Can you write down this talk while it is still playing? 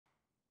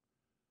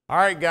All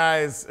right,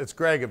 guys, it's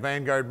Greg at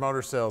Vanguard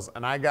Motor Sales,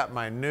 and I got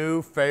my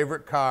new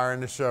favorite car in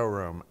the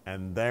showroom,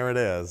 and there it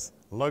is.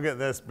 Look at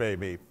this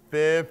baby,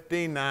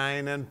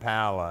 59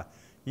 Impala.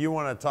 You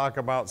want to talk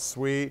about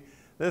sweet?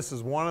 This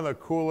is one of the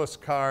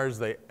coolest cars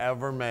they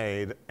ever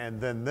made,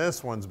 and then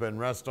this one's been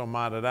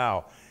resto-modded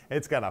out.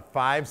 It's got a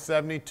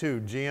 572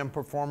 GM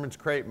Performance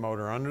crate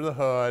motor under the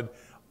hood,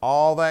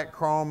 all that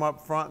chrome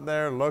up front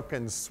there,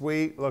 looking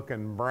sweet,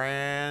 looking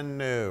brand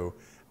new.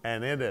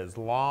 And it is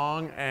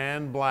long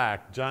and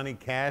black. Johnny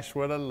Cash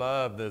would have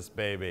loved this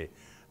baby.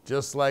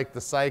 Just like the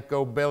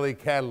Psycho Billy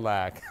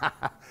Cadillac.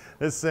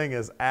 This thing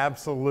is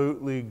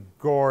absolutely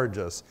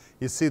gorgeous.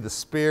 You see the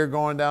spear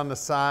going down the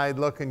side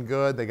looking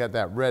good. They got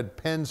that red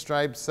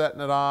pinstripe setting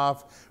it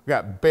off. We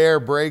got bare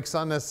brakes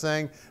on this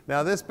thing.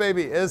 Now this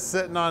baby is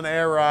sitting on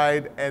air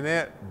ride and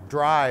it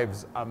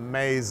drives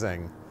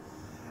amazing.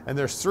 And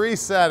there's 3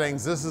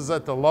 settings. This is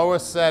at the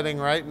lowest setting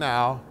right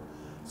now.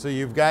 So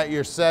you've got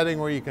your setting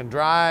where you can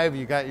drive,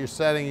 you got your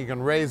setting, you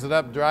can raise it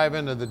up, drive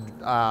into the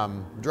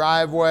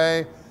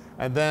driveway,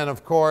 and then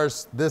of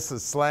course, this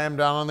is slammed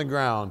down on the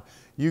ground.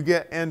 You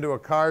get into a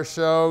car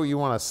show, you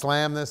want to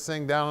slam this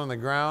thing down on the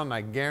ground, and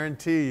I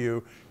guarantee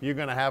you, you're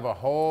going to have a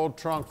whole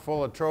trunk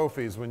full of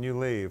trophies when you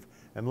leave.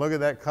 And look at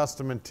that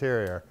custom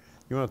interior.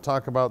 You want to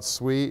talk about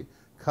sweet,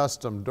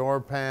 custom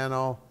door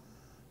panel,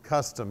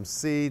 custom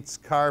seats,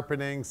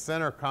 carpeting,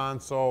 center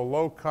console,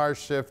 Lokar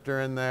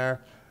shifter in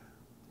there.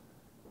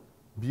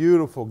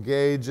 Beautiful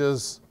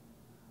gauges.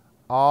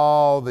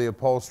 All the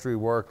upholstery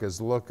work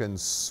is looking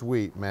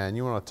sweet, man.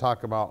 You want to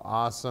talk about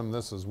awesome.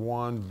 This is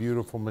one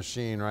beautiful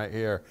machine right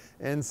here.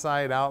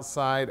 Inside,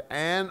 outside,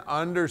 and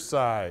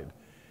underside.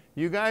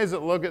 You guys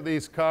that look at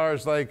these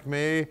cars like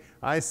me,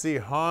 I see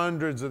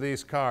hundreds of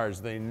these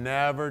cars. They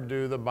never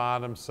do the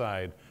bottom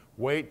side.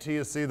 Wait till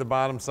you see the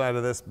bottom side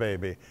of this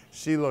baby.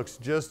 She looks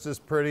just as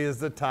pretty as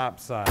the top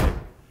side.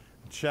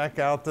 Check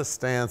out the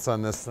stance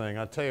on this thing.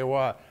 I'll tell you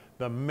what.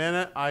 The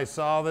minute I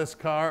saw this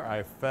car,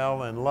 I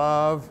fell in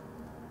love.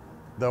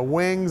 The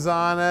wings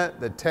on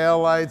it, the tail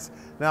lights.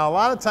 Now, a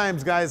lot of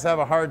times guys have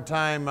a hard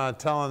time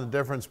telling the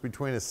difference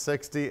between a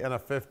 60 and a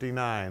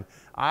 59.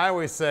 I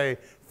always say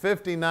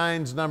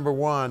 59's number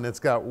 1. It's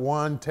got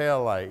 1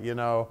 tail light. You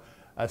know,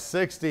 a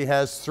 60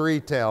 has 3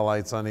 tail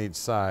lights on each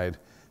side.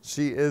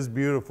 She is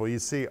beautiful. You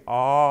see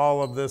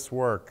all of this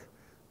work.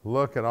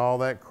 Look at all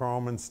that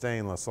chrome and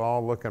stainless,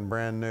 all looking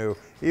brand new.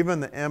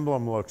 Even the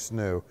emblem looks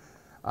new.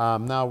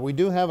 Now we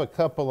do have a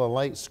couple of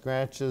light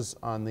scratches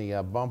on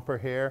the bumper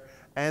here,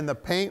 and the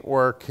paint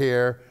work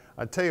here,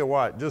 I tell you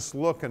what, just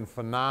looking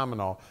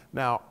phenomenal.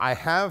 Now I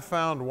have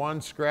found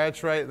 1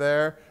 scratch right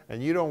there,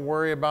 and you don't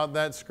worry about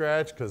that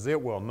scratch because it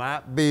will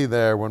not be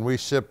there when we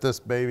ship this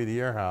baby to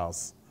your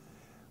house.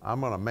 I'm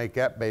gonna make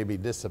that baby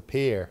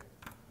disappear.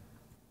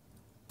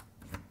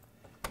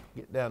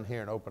 Get down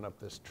here and open up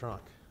this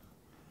trunk.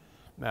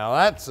 Now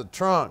that's a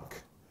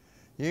trunk.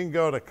 You can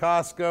go to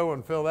Costco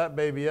and fill that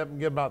baby up and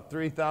get about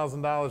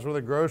 $3,000 worth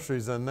of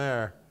groceries in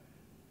there.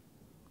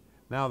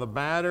 Now the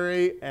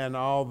battery and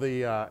all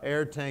the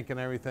air tank and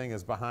everything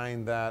is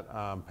behind that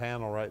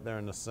panel right there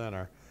in the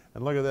center.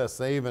 And look at this,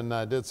 they even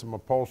did some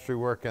upholstery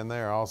work in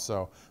there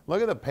also.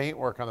 Look at the paint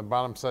work on the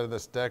bottom side of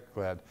this deck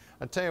lid.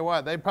 I tell you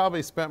what, they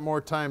probably spent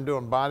more time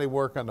doing body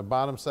work on the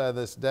bottom side of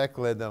this deck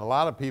lid than a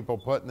lot of people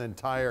put in the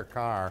entire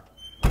car.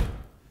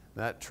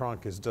 That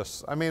trunk is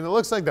just, I mean, it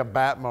looks like the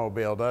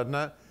Batmobile, doesn't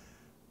it?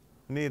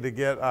 Need to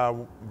get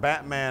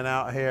Batman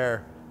out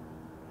here,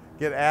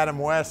 get Adam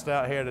West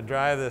out here to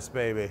drive this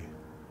baby.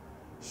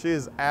 She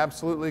is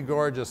absolutely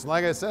gorgeous. And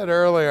like I said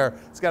earlier,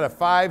 it's got a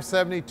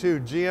 572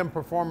 GM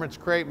Performance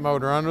crate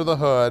motor under the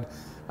hood.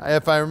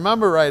 If I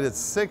remember right, it's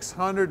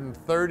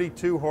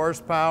 632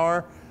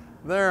 horsepower.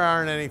 There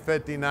aren't any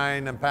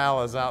 59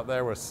 Impalas out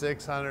there with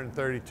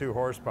 632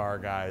 horsepower,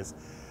 guys.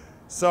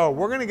 So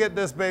we're gonna get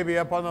this baby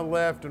up on the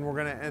lift and we're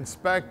gonna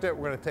inspect it,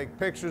 we're gonna take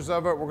pictures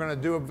of it, we're gonna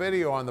do a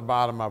video on the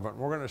bottom of it.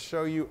 We're gonna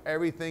show you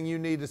everything you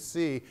need to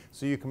see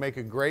so you can make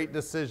a great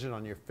decision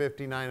on your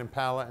 59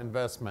 Impala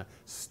investment.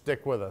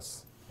 Stick with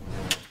us.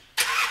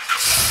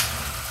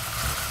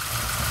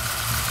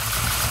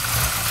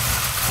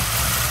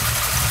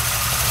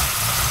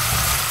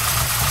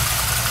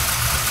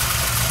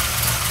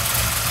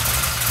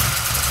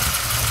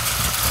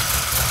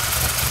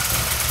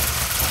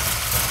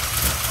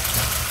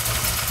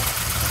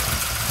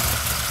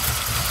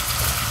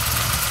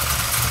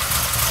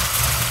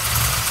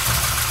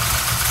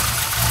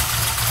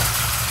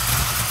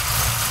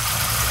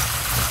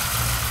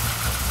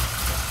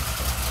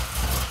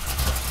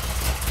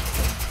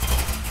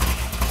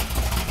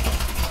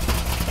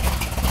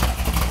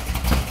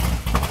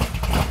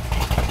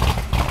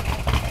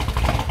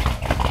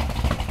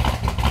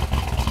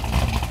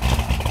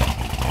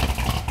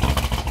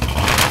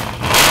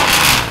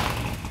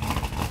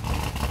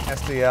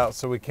 Out,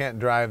 so we can't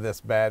drive this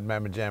bad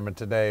mamma jamma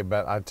today,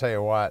 but I'll tell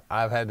you what,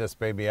 I've had this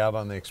baby out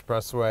on the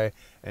expressway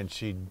and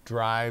she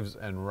drives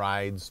and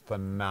rides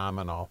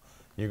phenomenal.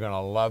 You're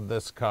gonna love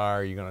this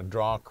car. You're gonna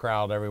draw a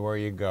crowd everywhere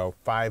you go.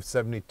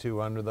 572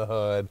 under the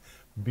hood,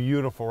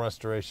 Beautiful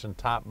restoration,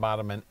 top,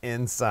 bottom, and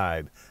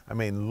inside. I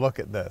mean, look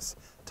at this.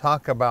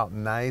 Talk about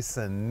nice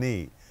and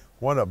neat.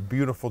 What a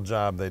beautiful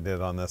job they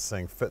did on this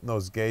thing, fitting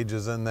those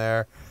gauges in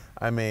there.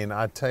 I mean,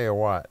 I tell you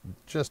what,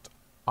 just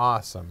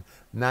awesome.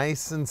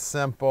 Nice and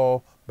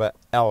simple, but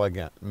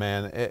elegant,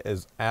 man. It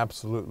is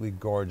absolutely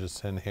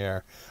gorgeous in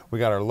here. We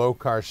got our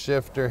Lokar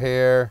shifter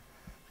here,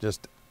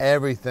 just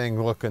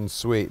everything looking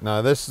sweet.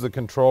 Now, this is the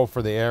control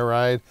for the air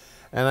ride.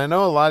 And I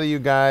know a lot of you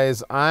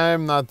guys,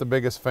 I'm not the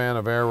biggest fan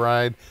of air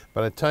ride,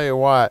 but I tell you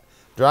what,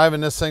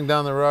 driving this thing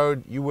down the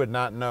road, you would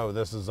not know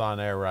this is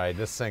on air ride.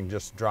 This thing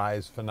just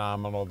drives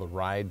phenomenal. The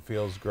ride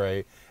feels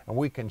great. And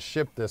we can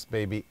ship this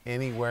baby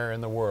anywhere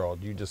in the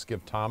world. You just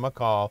give Tom a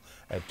call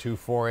at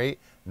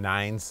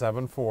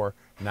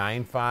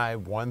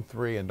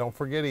 248-974-9513. And don't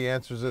forget, he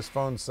answers his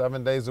phone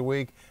 7 days a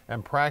week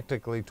and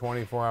practically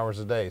 24 hours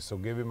a day. So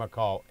give him a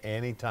call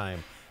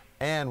anytime.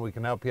 And we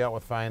can help you out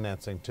with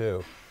financing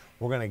too.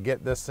 We're going to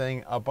get this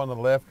thing up on the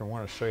lift and we're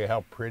going to show you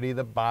how pretty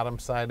the bottom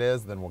side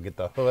is. Then we'll get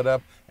the hood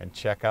up and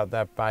check out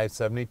that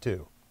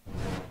 572.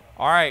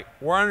 All right,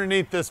 we're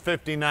underneath this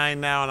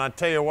 59 now, and I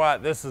tell you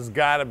what, this has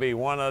got to be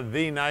one of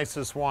the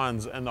nicest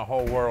ones in the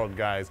whole world,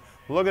 guys.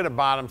 Look at the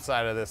bottom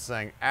side of this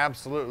thing,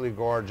 absolutely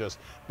gorgeous.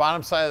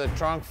 Bottom side of the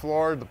trunk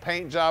floor, the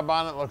paint job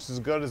on it looks as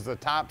good as the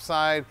top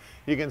side.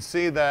 You can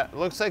see that,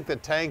 looks like the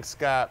tank's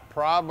got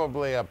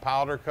probably a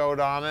powder coat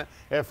on it.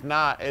 If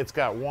not, it's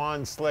got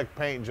one slick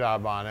paint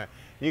job on it.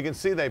 You can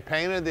see they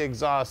painted the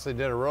exhaust, they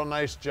did a real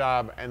nice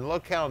job, and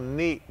look how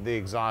neat the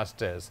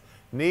exhaust is.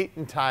 Neat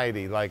and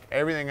tidy, like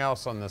everything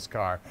else on this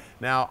car.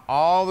 Now,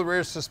 all the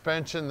rear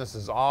suspension, this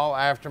is all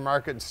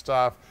aftermarket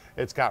stuff.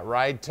 It's got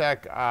Ride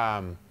Tech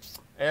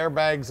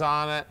airbags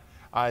on it.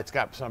 It's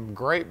got some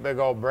great big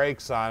old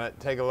brakes on it.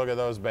 Take a look at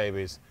those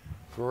babies.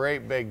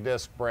 Great big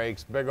disc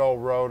brakes, big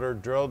old rotor,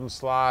 drilled and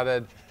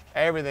slotted.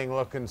 Everything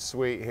looking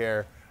sweet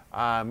here.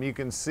 You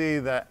can see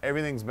that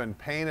everything's been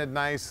painted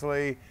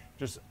nicely.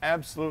 Just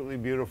absolutely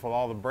beautiful.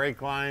 All the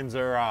brake lines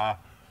are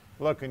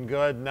looking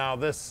good. Now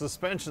this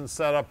suspension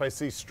setup, I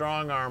see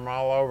strong arm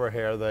all over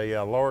here.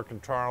 The lower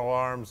control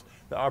arms,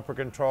 the upper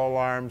control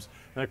arms,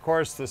 and of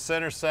course the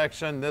center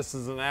section. This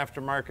is an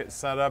aftermarket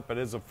setup. It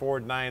is a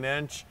Ford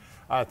 9-inch,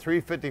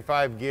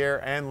 355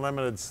 gear and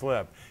limited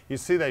slip. You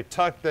see they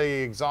tucked the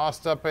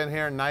exhaust up in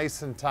here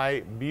nice and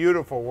tight.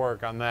 Beautiful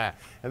work on that.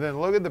 And then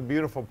look at the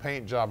beautiful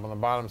paint job on the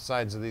bottom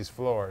sides of these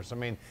floors. I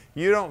mean,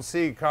 you don't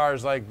see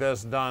cars like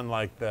this done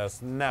like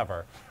this,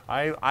 never.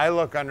 I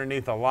look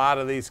underneath a lot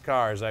of these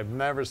cars. I've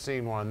never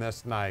seen one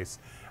this nice.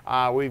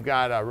 We've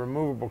got a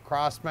removable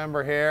cross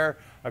member here.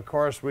 Of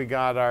course, we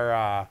got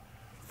our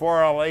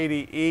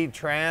 4L80E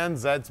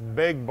trans. That's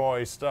big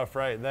boy stuff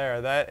right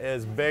there. That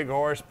is big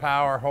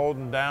horsepower,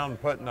 holding down,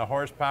 putting the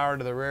horsepower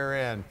to the rear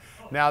end.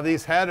 Now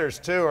these headers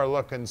too are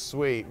looking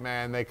sweet,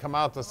 man. They come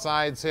out the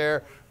sides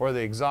here where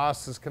the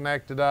exhaust is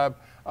connected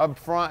up. Up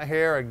front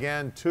here,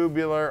 again,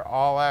 tubular,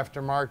 all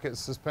aftermarket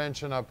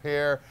suspension up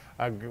here.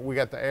 We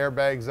got the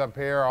airbags up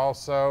here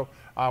also.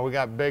 We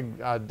got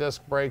big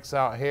disc brakes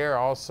out here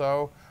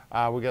also.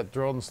 We got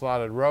drilled and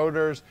slotted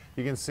rotors.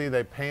 You can see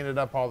they painted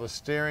up all the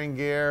steering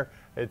gear.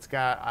 It's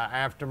got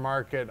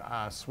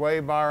aftermarket sway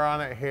bar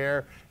on it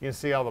here. You can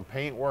see all the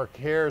paint work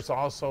here is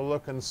also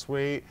looking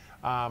sweet.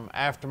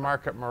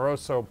 Aftermarket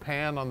Moroso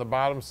pan on the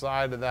bottom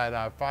side of that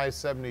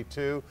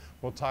 572.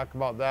 We'll talk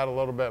about that a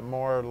little bit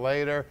more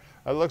later.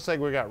 It looks like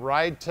we got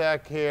Ride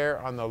Tech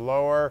here on the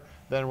lower.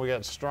 Then we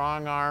got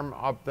Strong Arm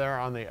up there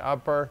on the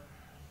upper.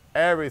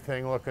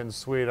 Everything looking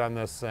sweet on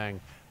this thing.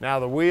 Now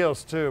the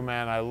wheels too,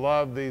 man. I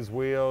love these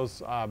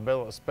wheels,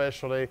 Billet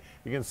Specialty.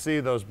 You can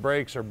see those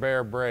brakes are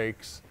bare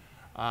brakes.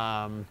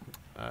 There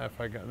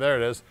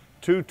it is.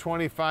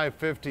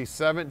 225/50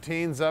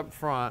 17s up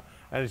front.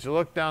 And as you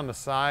look down the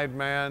side,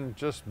 man,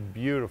 just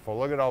beautiful.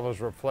 Look at all those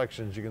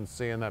reflections you can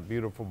see in that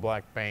beautiful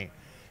black paint.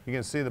 You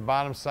can see the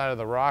bottom side of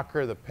the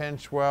rocker, the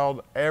pinch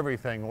weld,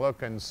 everything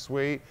looking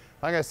sweet.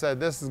 Like I said,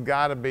 this has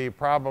got to be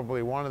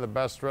probably one of the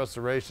best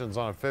restorations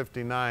on a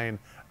 59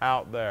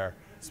 out there,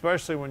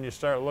 especially when you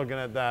start looking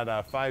at that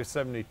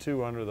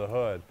 572 under the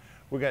hood.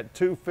 We got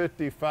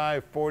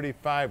 255,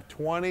 45,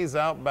 20s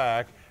out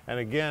back. And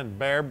again,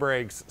 bare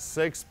brakes,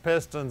 6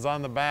 pistons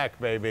on the back,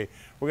 baby.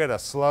 We got to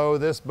slow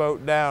this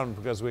boat down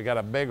because we got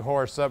a big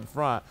horse up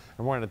front,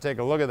 and we're going to take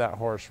a look at that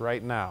horse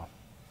right now.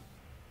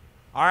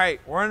 All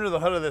right, we're under the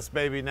hood of this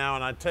baby now,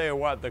 and I tell you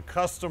what, the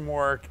custom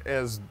work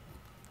is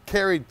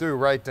carried through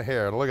right to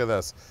here. Look at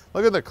this.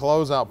 Look at the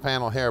closeout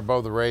panel here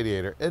above the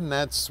radiator. Isn't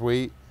that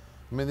sweet?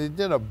 I mean, they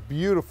did a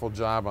beautiful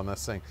job on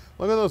this thing.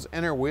 Look at those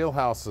inner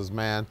wheelhouses,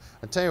 man.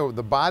 I tell you,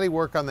 the body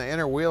work on the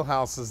inner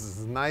wheelhouses is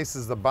as nice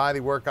as the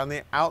body work on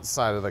the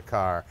outside of the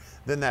car.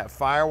 Then that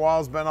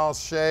firewall's been all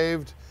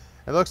shaved.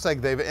 It looks like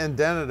they've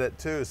indented it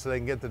too, so they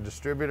can get the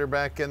distributor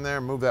back in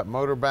there, move that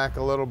motor back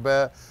a little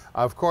bit.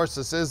 Of course,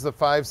 this is the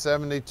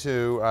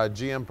 572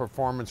 GM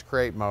Performance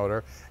crate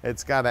motor.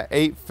 It's got an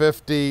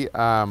 850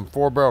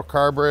 4-barrel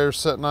carburetor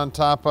sitting on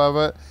top of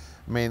it.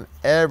 I mean,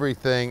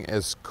 everything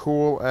is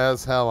cool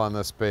as hell on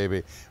this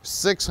baby.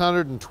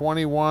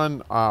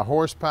 621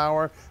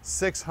 horsepower,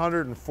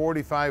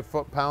 645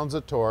 foot-pounds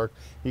of torque.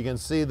 You can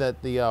see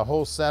that the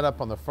whole setup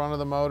on the front of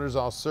the motor is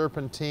all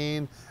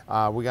serpentine.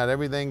 We got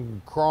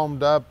everything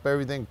chromed up,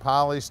 everything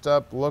polished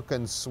up,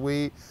 looking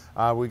sweet.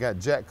 We got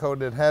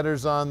jet-coated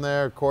headers on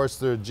there. Of course,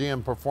 they're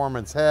GM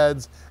Performance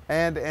heads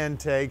and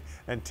intake.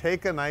 And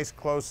take a nice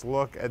close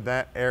look at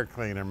that air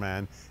cleaner,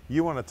 man.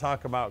 You want to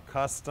talk about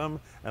custom,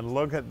 and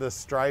look at the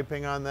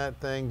striping on that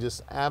thing,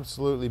 just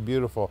absolutely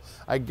beautiful.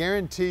 I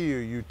guarantee you,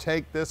 you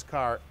take this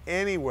car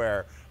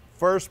anywhere,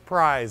 first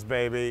prize,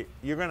 baby.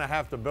 You're gonna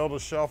have to build a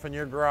shelf in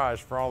your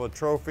garage for all the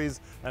trophies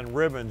and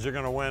ribbons you're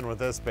gonna win with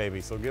this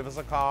baby. So give us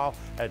a call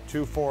at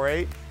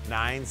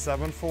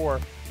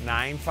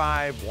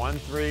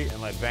 248-974-9513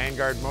 and let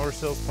Vanguard Motor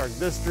Sales park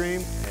this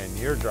dream in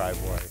your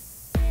driveway.